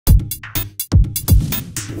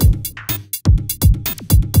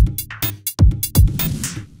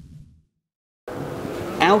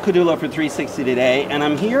Al Caudullo for 360 Today, and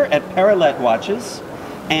I'm here at Perrelet Watches.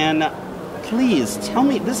 And please tell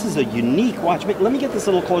me, this is a unique watch. Let me get this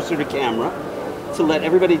a little closer to camera to let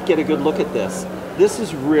everybody get a good look at this. This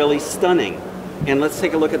is really stunning. And let's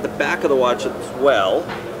take a look at the back of the watch as well.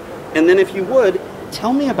 And then if you would,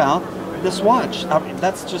 tell me about this watch.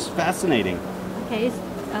 That's just fascinating. Okay.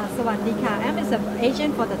 Sawadika. I'm an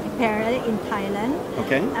agent for the Perrelet in Thailand.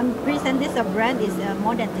 Okay. I'm present this brand is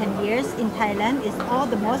more than 10 years in Thailand. It's all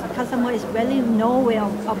the most customer is really know well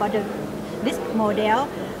about this model.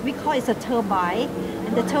 We call it a turbine.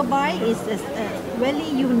 And the turbine is a really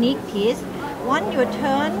unique piece. Once you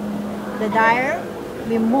turn, the dial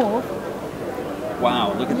will move.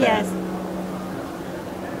 Wow, look at yes. that.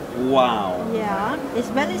 Wow. Yeah, it's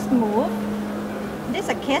very smooth. This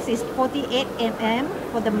case is 48 mm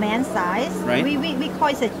for the man size. Right. We call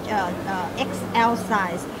it XL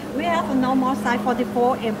size. We have a normal size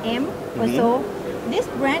 44 mm or so. This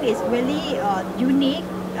brand is really unique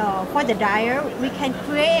for the dial. We can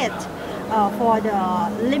create for the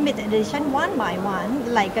limited edition one by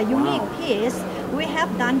one, like a unique piece. We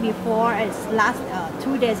have done before, it's last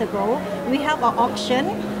 2 days ago. We have an auction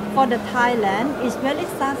for the Thailand. It's very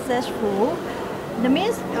successful. That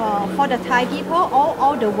means for the Thai people,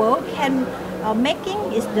 all the world can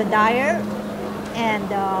making is the dial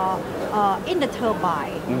and in the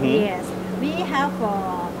turbine. Yes, we have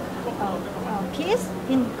a piece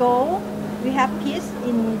in gold. We have piece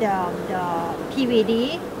in the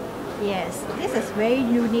PVD. Yes, this is very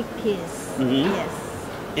unique piece. Yes,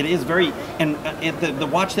 it is very. And the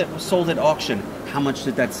watch that was sold at auction, how much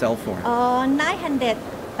did that sell for?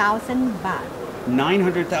 900,000 baht.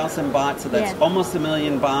 900,000 baht, so that's almost $1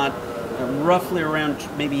 million baht, roughly around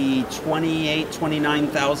maybe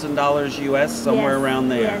 $28,000-$29,000 US, somewhere around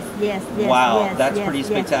there. Yes. Wow, that's pretty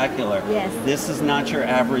spectacular. Yes. This is not your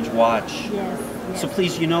average watch. Yes. So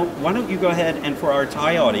please, why don't you go ahead and for our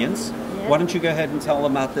Thai audience, why don't you go ahead and tell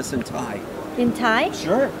them about this in Thai? In Thai?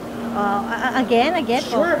 Sure. Again?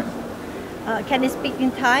 Sure. Can I speak in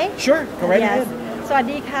Thai? Sure, go right ahead. สวัส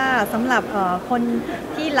ดีค่ะสำหรับคน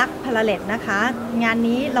ที่รัก Perrelet นะคะงาน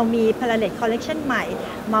นี้เรามี Perrelet Collection ใหม่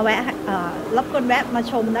มาแวะรบกวนแวะมา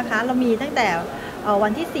ชมนะคะเรามีตั้งแต่วั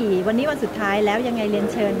นที่ 4 วันนี้วันสุดท้ายแล้วยังไงเรียน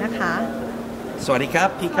เชิญนะคะสวัสดีครับ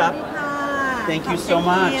พี่ครับ สวัสดีค่ะ Thank you so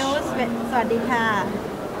much สวัสดีค่ะ